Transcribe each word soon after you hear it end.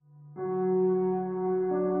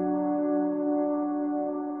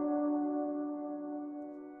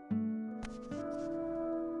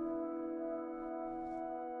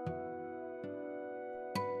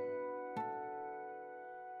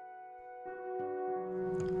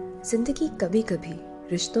जिंदगी कभी कभी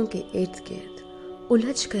रिश्तों के इर्द गिर्द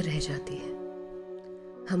उलझ कर रह जाती है।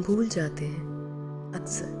 हम भूल जाते हैं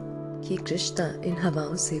अक्सर कि एक रिश्ता इन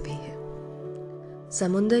हवाओं से भी है,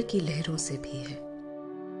 समुंदर की लहरों से भी है,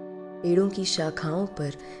 पेड़ों की शाखाओं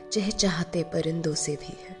पर चहचहाते परिंदों से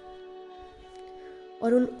भी है,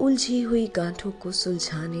 और उन उलझी हुई गांठों को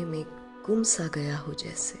सुलझाने में गुम सा गया हो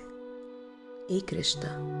जैसे एक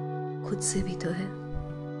रिश्ता खुद से भी तो है।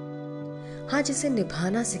 हाँ, जिसे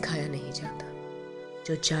निभाना सिखाया नहीं जाता,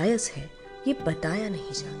 जो जायज़ है ये बताया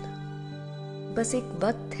नहीं जाता। बस एक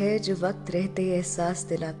वक्त है जो वक्त रहते एहसास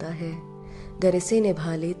दिलाता है, अगर इसे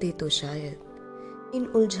निभा लेते तो शायद इन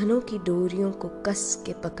उलझनों की डोरियों को कस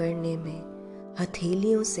के पकड़ने में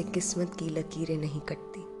हथेलियों से किस्मत की लकीरें नहीं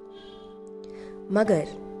कटती।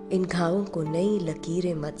 मगर इन घावों को नई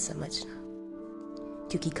लकीरें मत समझना,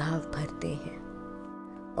 क्योंकि घाव भरते हैं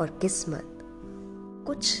और किस्मत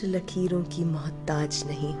कुछ लकीरों की मोहताज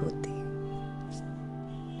नहीं होती।